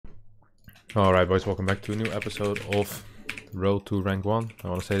Alright boys, welcome back to a new episode of Road to Rank 1. I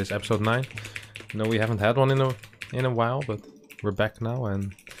want to say this episode 9. No, we haven't had one in a while, but we're back now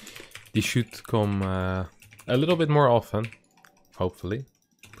and these should come a little bit more often, hopefully.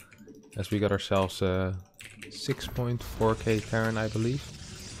 As we got ourselves a 6.4k terran, I believe.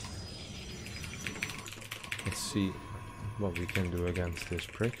 Let's see what we can do against this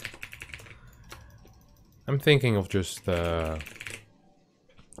prick. I'm thinking of just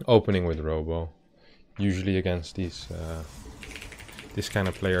opening with Robo. Usually against these this kind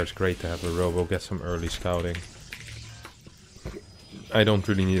of player, it's great to have a Robo, get some early scouting. I don't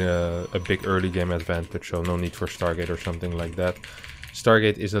really need a big early game advantage, so no need for Stargate or something like that.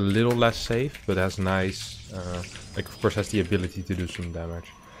 Stargate is a little less safe, but has nice, like of course has the ability to do some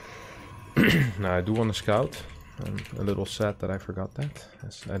damage. Now I do want to scout. I'm a little sad that I forgot that,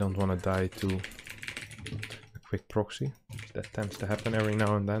 as I don't want to die to a quick proxy. That tends to happen every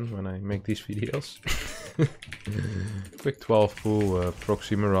now and then when I make these videos. Quick 12 pool,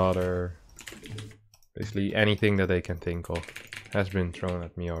 proxy marauder, basically anything that they can think of has been thrown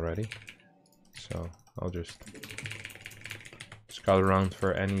at me already. So I'll just scout around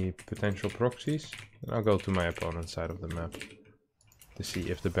for any potential proxies and I'll go to my opponent's side of the map to see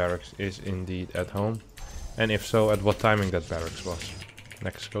if the barracks is indeed at home, and if so, at what timing that barracks was.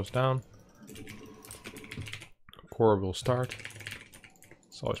 Next goes down. Core will start.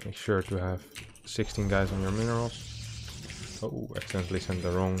 So always make sure to have 16 guys on your minerals. Oh, accidentally sent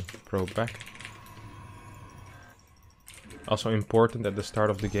the wrong probe back. Also important at the start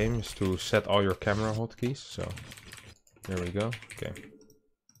of the game is to set all your camera hotkeys. So there we go. Okay.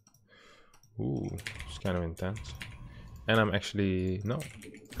 Ooh, it's kind of intense. And I'm actually, no,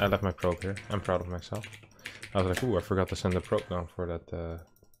 I left my probe here. I'm proud of myself. I was like, ooh, I forgot to send the probe down for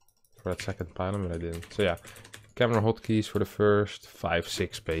that second pylon, but I didn't. So yeah, camera hotkeys for the first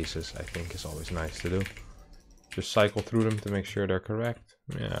 5-6 spaces, I think, is always nice to do. Just cycle through them to make sure they're correct.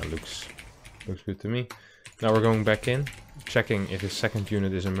 Yeah, looks good to me. Now we're going back in, checking if his second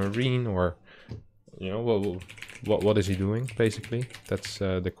unit is a marine or, you know, what is he doing, basically. That's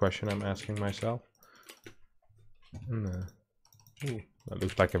the question I'm asking myself. And, ooh, that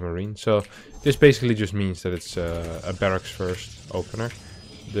looks like a marine. So this basically just means that it's a barracks first opener.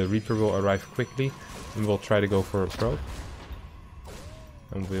 The Reaper will arrive quickly and we'll try to go for a probe.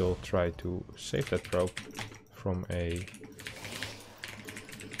 And we'll try to save that probe from a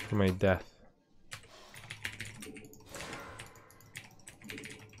death.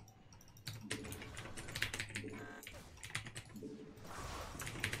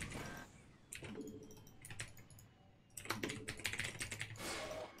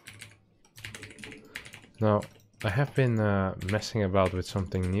 Now, I have been messing about with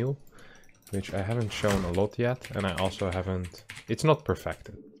something new, which I haven't shown a lot yet, and I also haven't... It's not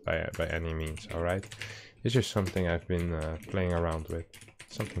perfected by any means, alright? It's just something I've been playing around with.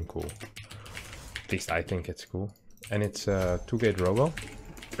 Something cool. At least I think it's cool. And it's a 2-gate robo.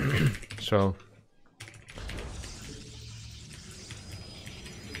 So...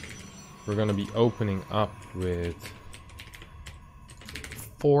 we're gonna be opening up with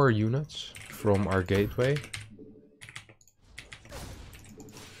 4 units from our gateway.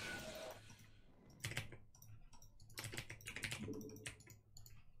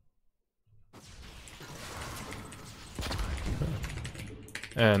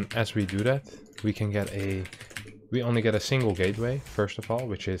 And as we do that, we can get we only get a single gateway, first of all,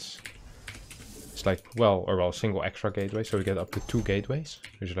 which is, it's like, well, single extra gateway, so we get up to 2 gateways,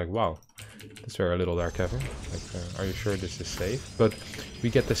 which is like, wow, that's very little there, Kevin. Like, are you sure this is safe? But we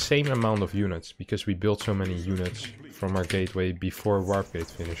get the same amount of units, because we built so many units from our gateway before Warp Gate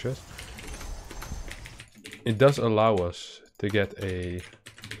finishes. It does allow us to get a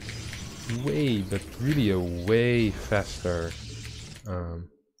way, but really a way faster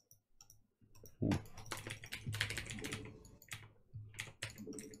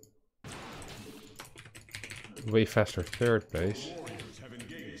way faster third base,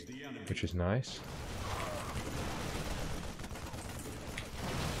 which is nice.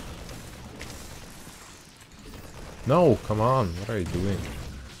 No, come on, what are you doing?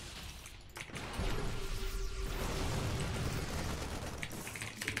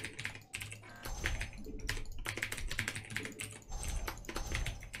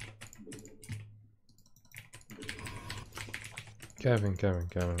 Kevin,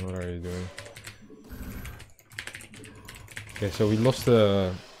 what are you doing? Okay, so we lost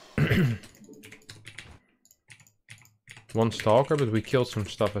the one stalker, but we killed some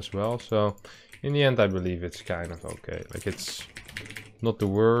stuff as well, so in the end I believe it's kind of okay. Like, it's not the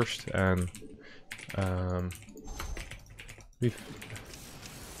worst, and we've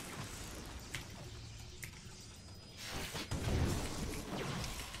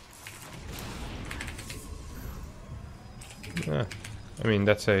Yeah, I mean,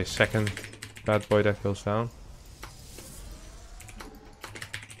 that's a second bad boy that goes down.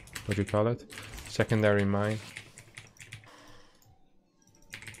 What do you call it? Secondary mine.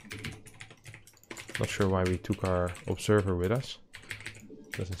 Not sure why we took our observer with us.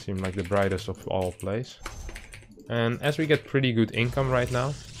 Doesn't seem like the brightest of all plays. And as we get pretty good income right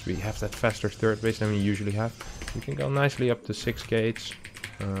now, so we have that faster third base than we usually have, we can go nicely up to 6 gates.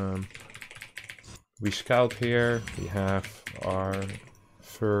 We scout here, we have our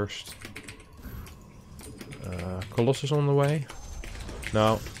first Colossus on the way.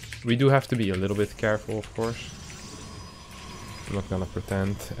 Now, we do have to be a little bit careful, of course. I'm not gonna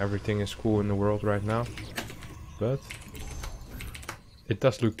pretend everything is cool in the world right now, but it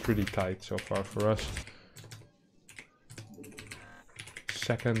does look pretty tight so far for us.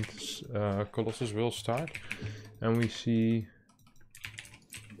 Second Colossus will start, and we see,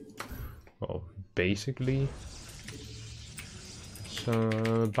 well, basically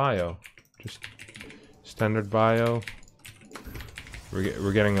some bio, just standard bio.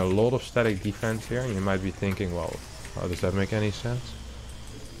 We're getting a lot of static defense here, and you might be thinking, well, how does that make any sense?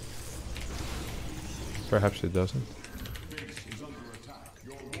 Perhaps it doesn't.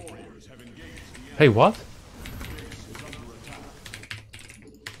 Hey, what?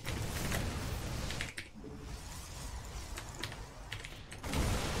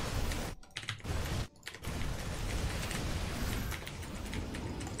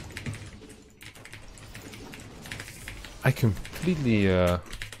 I completely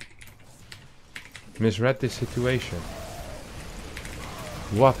misread this situation.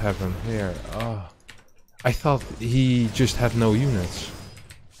 What happened here? Oh, I thought he just had no units,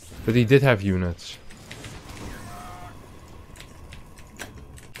 but he did have units.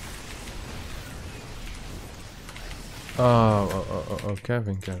 Oh,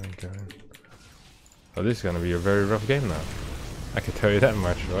 Kevin. Oh, this is gonna be a very rough game now. I can tell you that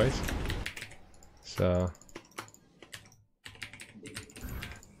much, right? So.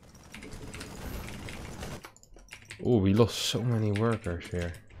 Oh, we lost so many workers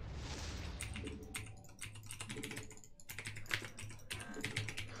here.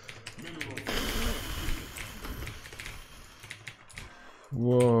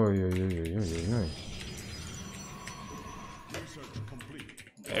 Whoa, yo.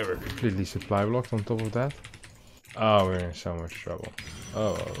 Hey, we're completely supply blocked on top of that. Oh, we're in so much trouble.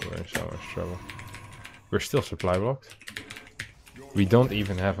 We're still supply blocked. We don't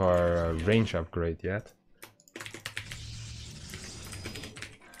even have our range upgrade yet.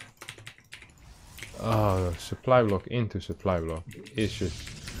 Oh, supply block into supply block. It's just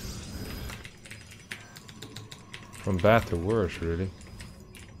from bad to worse, really.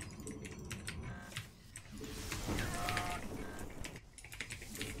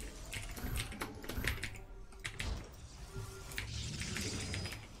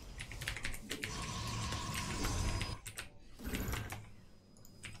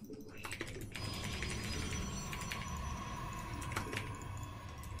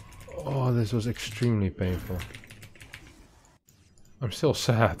 Oh, this was extremely painful. I'm still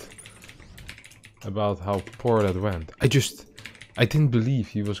sad about how poor that went. I didn't believe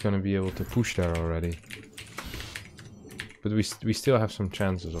he was gonna be able to push there already. But we still have some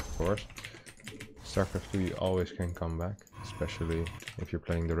chances, of course. StarCraft 2 you always can come back, especially if you're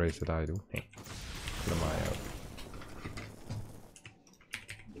playing the race that I do. Hey, put my out.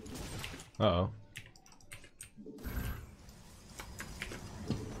 Uh-oh.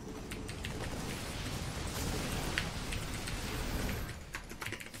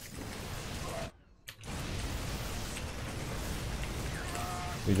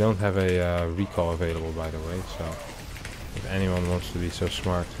 We don't have a recall available, by the way, so if anyone wants to be so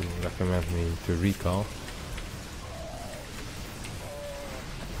smart to recommend me to recall.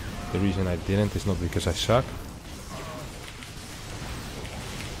 The reason I didn't is not because I suck.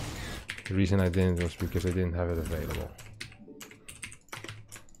 The reason I didn't was because I didn't have it available.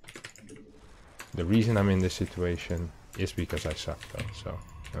 The reason I'm in this situation is because I suck, though, so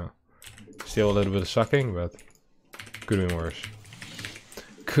still a little bit of sucking, but could have been worse.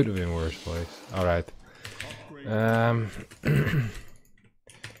 Could have been worse, boys. Alright.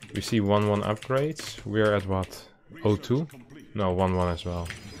 We see 1-1 upgrades. We're at what? 0-2? No, 1-1 as well.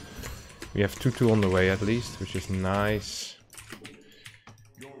 We have 2-2 on the way at least, which is nice.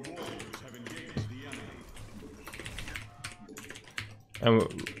 And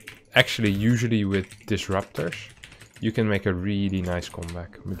actually, usually with disruptors, you can make a really nice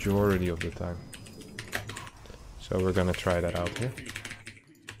comeback, majority of the time. So we're gonna try that out here.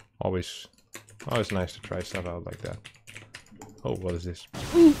 Always nice to try stuff out like that. Oh, what is this?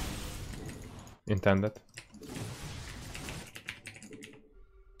 Intended.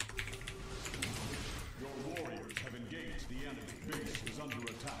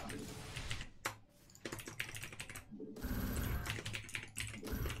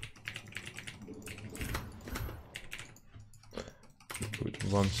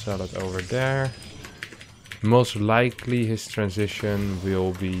 one salad over there. Most likely his transition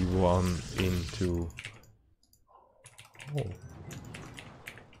will be one into... Oh.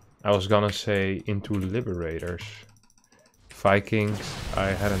 I was gonna say into Liberators. Vikings, I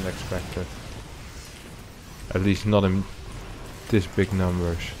hadn't expected. At least not in this big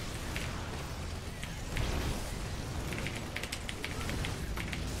numbers.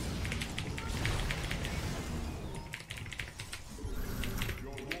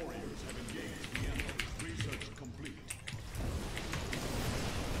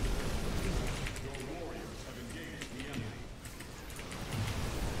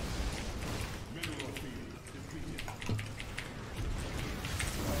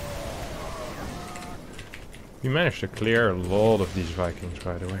 We managed to clear a lot of these Vikings,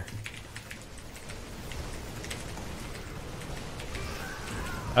 by the way.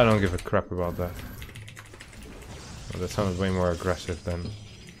 I don't give a crap about that. Well, that sounded way more aggressive than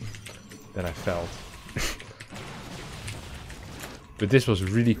I felt. But this was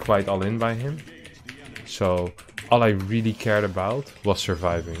really quite all in by him. So all I really cared about was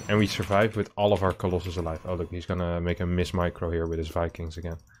surviving. And we survived with all of our Colossus alive. Oh look, he's gonna make a miss micro here with his Vikings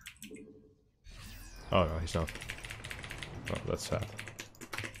again. Oh no, he's not. Oh, that's sad.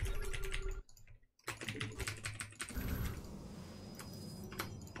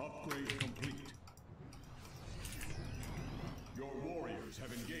 Upgrade complete. Your warriors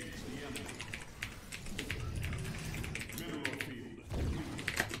have engaged the enemy. Mineral field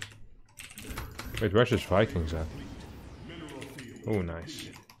complete. Wait, where's his Vikings at? Oh, nice.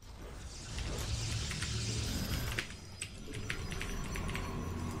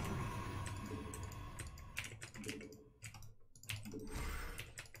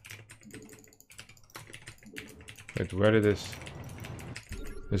 Wait, where did this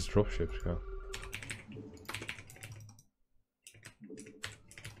dropships go?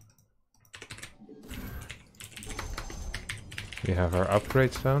 We have our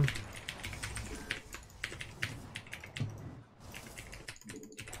upgrades down.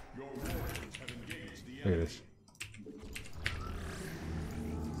 Look at this.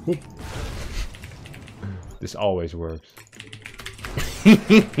 Whoop. This always works.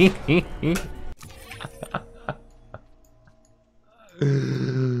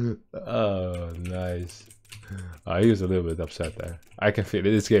 Oh, nice. Oh, he was a little bit upset there. I can feel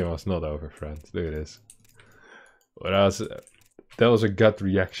it. This game was not over, friends. Look at this. Well, that was a gut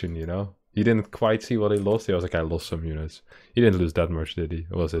reaction, you know? He didn't quite see what he lost. He was like, I lost some units. He didn't lose that much, did he?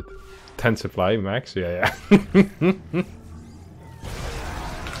 Was it 10 supply max? Yeah.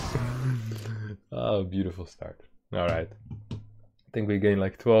 Oh, beautiful start. Alright. I think we gained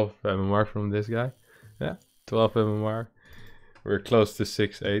like 12 MMR from this guy. Yeah, 12 MMR. We're close to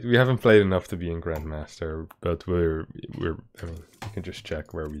 6-8. We haven't played enough to be in Grandmaster, but I mean, you can just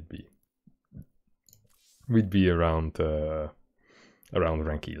check where we'd be. We'd be around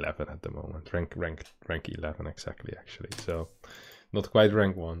rank 11 at the moment. Rank 11 exactly, actually. So not quite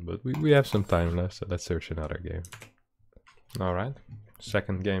rank 1, but we have some time left, so let's search another game. Alright,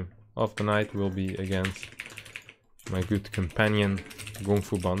 second game of the night will be against my good companion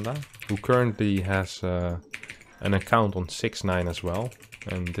gungfubanda, who currently has an account on 6.9 as well,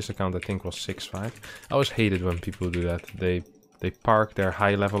 and this account I think was 6.5. I always hated when people do that. They park their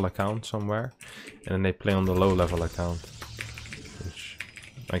high level account somewhere and then they play on the low level account, which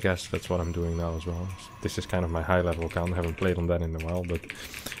I guess that's what I'm doing now as well. This is kind of my high level account. I haven't played on that in a while, but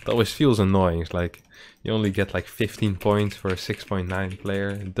it always feels annoying. It's like you only get like 15 points for a 6.9 player.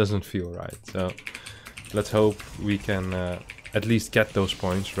 It doesn't feel right. So let's hope we can at least get those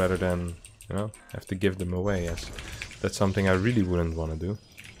points rather than, you know, have to give them away, as that's something I really wouldn't want to do.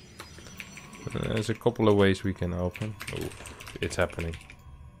 There's a couple of ways we can open. Oh, it's happening.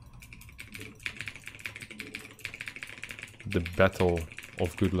 The battle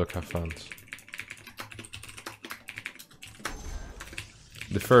of good luck have funds.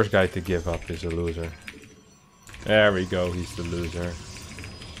 The first guy to give up is a loser. There we go, he's the loser.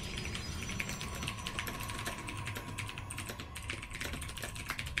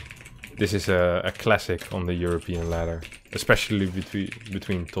 This is a classic on the European ladder, especially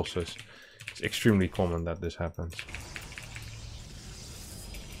between tosses. It's extremely common that this happens.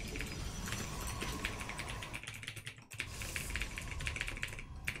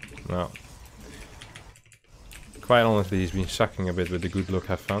 Now, quite honestly, he's been sucking a bit with the good luck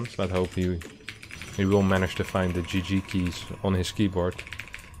have fun. So let's hope he will manage to find the GG keys on his keyboard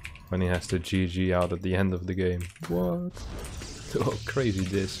when he has the GG out at the end of the game. What? Oh, crazy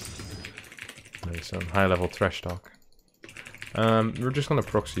this. Nice, some high level trash talk. We're just gonna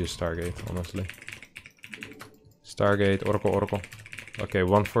proxy a Stargate, honestly. Stargate, Oracle. Okay,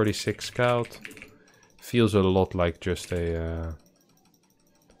 146 scout. Feels a lot like just a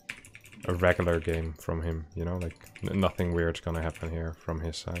regular game from him, you know, like nothing weird's gonna happen here from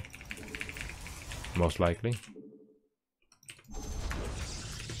his side. Most likely.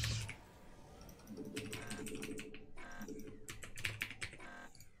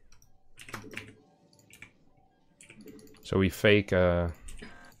 So we fake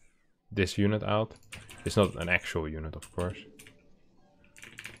this unit out. It's not an actual unit, of course.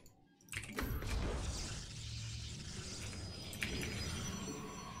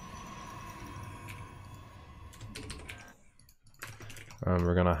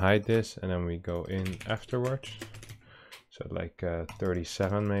 We're gonna hide this and then we go in afterwards. So like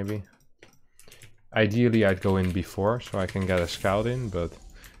 37 maybe. Ideally I'd go in before so I can get a scout in, but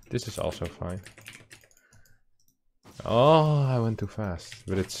this is also fine. Oh, I went too fast,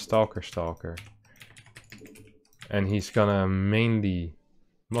 but it's Stalker. And he's gonna mainly,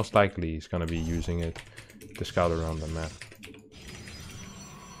 most likely he's gonna be using it to scout around the map.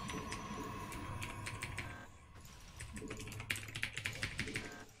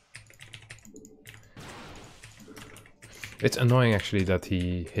 It's annoying actually that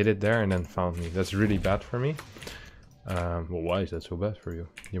he hit it there and then found me. That's really bad for me. Well, why is that so bad for you?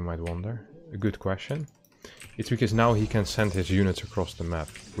 You might wonder. A good question. It's because now he can send his units across the map,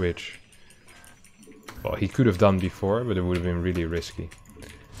 which, well, he could have done before, but it would have been really risky.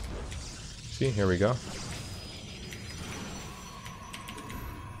 See, here we go.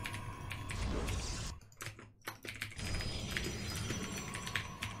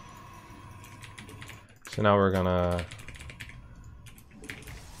 So now we're gonna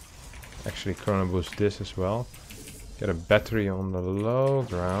actually chrono boost this as well. Get a battery on the low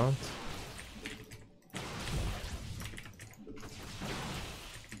ground.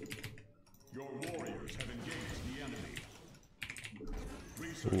 Your warriors have engaged the enemy.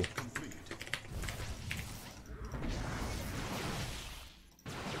 Research Ooh. complete.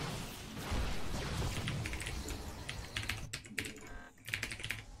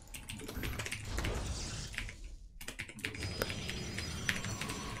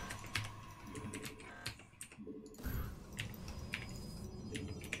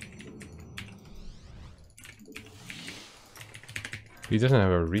 He doesn't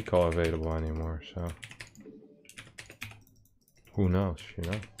have a recall available anymore, so who knows, you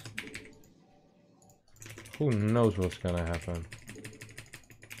know? Who knows what's gonna happen?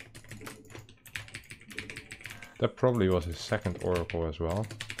 That probably was his second oracle as well.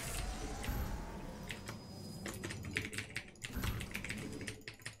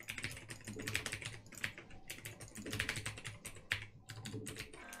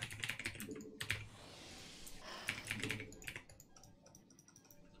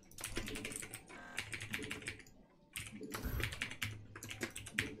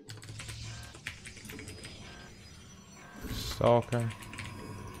 Stalker.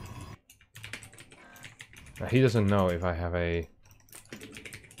 Now, he doesn't know if I have a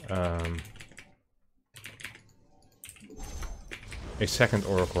second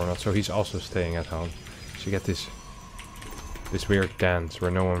oracle or not, so he's also staying at home. So you get this weird dance where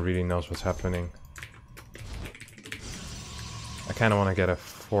no one really knows what's happening. I kind of want to get a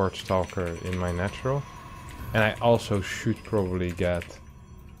fourth stalker in my natural, and I also should probably get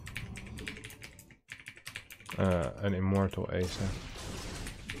an immortal ASAP.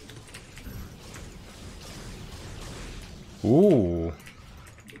 Ooh.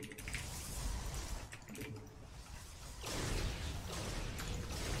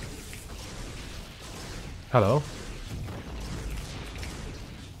 Hello.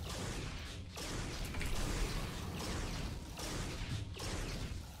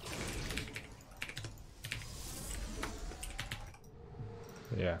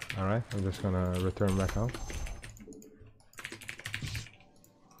 Yeah, alright. I'm just gonna return back home.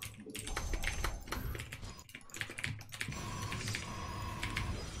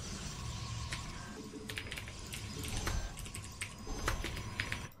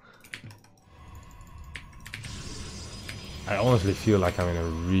 I honestly feel like I'm in a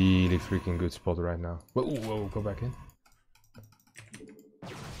really freaking good spot right now. Whoa, whoa, go back in.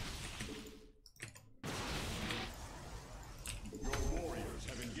 Your warriors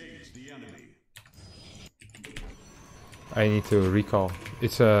have engaged the enemy. I need to recall.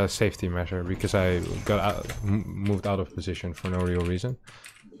 It's a safety measure because I got moved out of position for no real reason.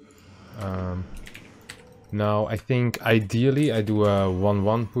 Now I think ideally I do a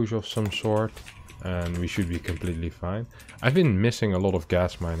 1-1 push of some sort and we should be completely fine. I've been missing a lot of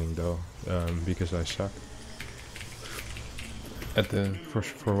gas mining though, because I suck at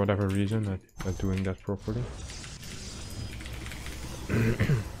for whatever reason at doing that properly.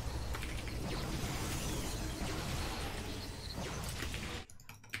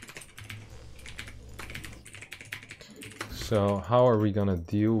 So how are we gonna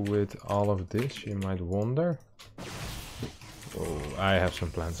deal with all of this, you might wonder? Oh, I have some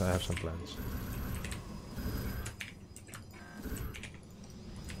plans, I have some plans.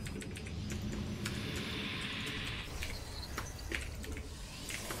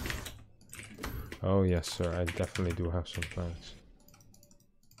 Oh yes sir, I definitely do have some plans.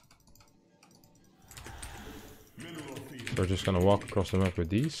 So we're just gonna walk across the map with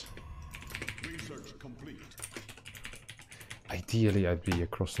these. Research complete. Ideally I'd be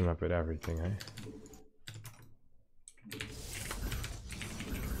across the map with everything, eh?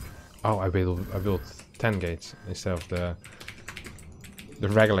 Oh, I built 10 gates instead of the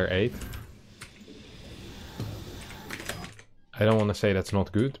regular 8. I don't want to say that's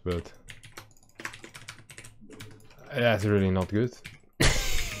not good, but that's really not good.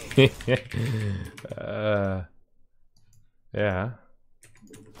 Yeah.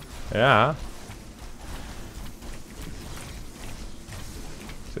 Yeah.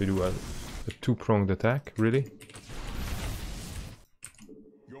 So you do a two-pronged attack, really?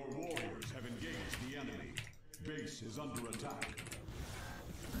 Your warriors have engaged the enemy. Base is under attack.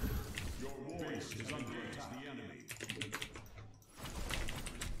 Your base is under attack. The enemy.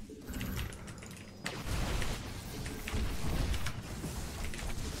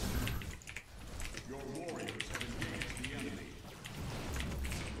 Your warriors have engaged the enemy.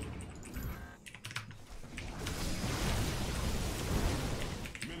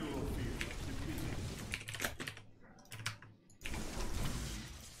 Mineral field depleted.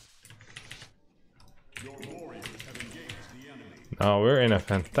 Your warriors have engaged the enemy. Now we're in a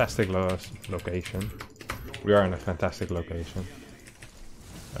fantastic location. We are in a fantastic location.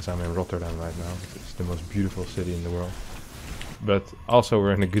 As I'm in Rotterdam right now. It's the most beautiful city in the world. But also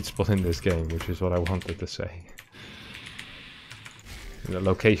we're in a good spot in this game, which is what I wanted to say. The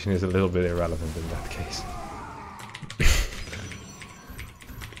location is a little bit irrelevant in that case.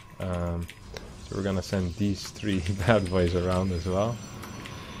 So we're gonna send these 3 bad boys around as well.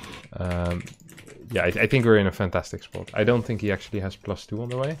 Yeah, I think we're in a fantastic spot. I don't think he actually has +2 on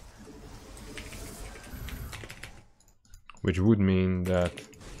the way. Which would mean that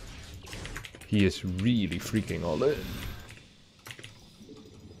he is really freaking all in.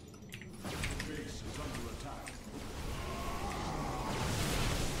 Base is under attack.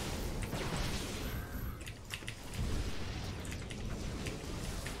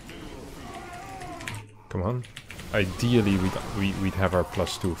 Come on. Ideally, we'd have our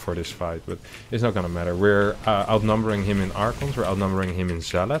 +2 for this fight, but it's not gonna matter. We're outnumbering him in Archons, we're outnumbering him in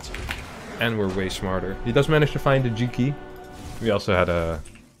Zealots, and we're way smarter. He does manage to find the G key. We also had a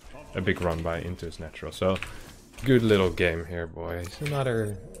big run by into his natural, so good little game here, boys.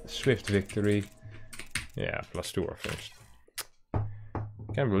 Another swift victory. Yeah, +2 are finished.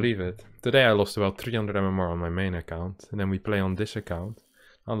 Can't believe it. Today I lost about 300 MMR on my main account, and then we play on this account.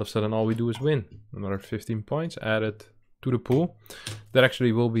 All of a sudden all we do is win. Another 15 points added to the pool. That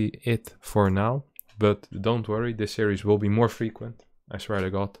actually will be it for now. But don't worry, this series will be more frequent. I swear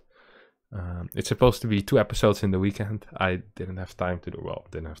to God. It's supposed to be 2 episodes in the weekend. I didn't have time to do, well,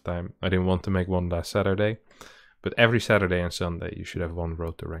 didn't have time. I didn't want to make one last Saturday. But every Saturday and Sunday you should have one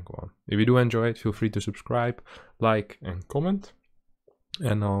Road to Rank 1. If you do enjoy it, feel free to subscribe, like and comment.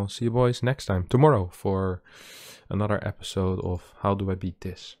 And I'll see you boys next time, tomorrow, for another episode of How Do I Beat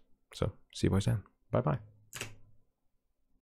This? So, see you boys then. Bye bye.